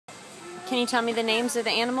Can you tell me the names of the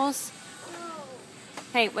animals?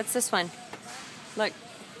 Hey, what's this one? Look.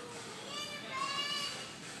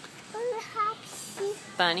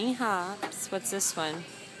 Bunny hops. What's this one?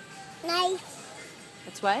 Nice.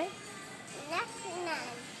 What's what?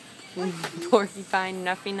 Nine. Porcupine,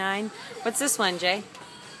 Nuffy Nine. What's this one, Jay?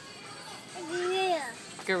 Gorilla.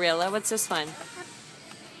 Gorilla. What's this one?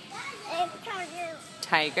 Tiger.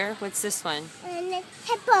 Tiger. What's this one? And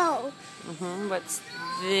hippo. What's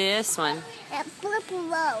this one?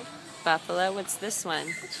 Buffalo. Buffalo. What's this one?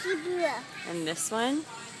 Zebra. And this one?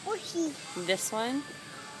 Oshi. This one?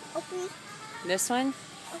 Oshi. This one?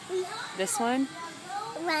 Oshi. This one?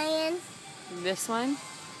 Lion. This one?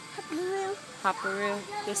 Blue. Hopperoo.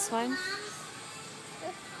 This one?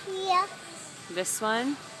 Kia. This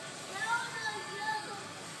one?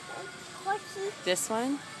 Horsey. This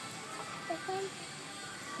one? This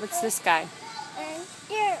What's this guy? and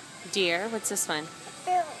deer. Deer. What's this one?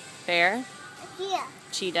 Bear. Bear. Deer.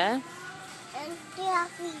 Cheetah. And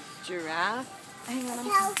giraffe. Giraffe. Hang on.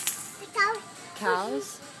 Cows.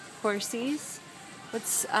 Cows. Horsies.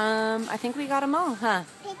 What's, I think we got them all, huh?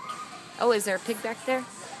 Pig. Oh, is there a pig back there?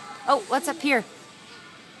 Oh, what's up here?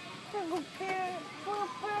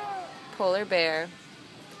 Polar bear.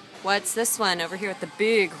 What's this one over here with the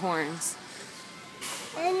big horns?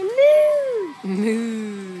 And a moose.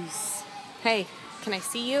 Moose. Hey, can I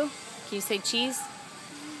see you? Can you say cheese?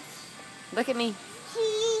 Look at me.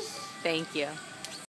 Cheese. Thank you.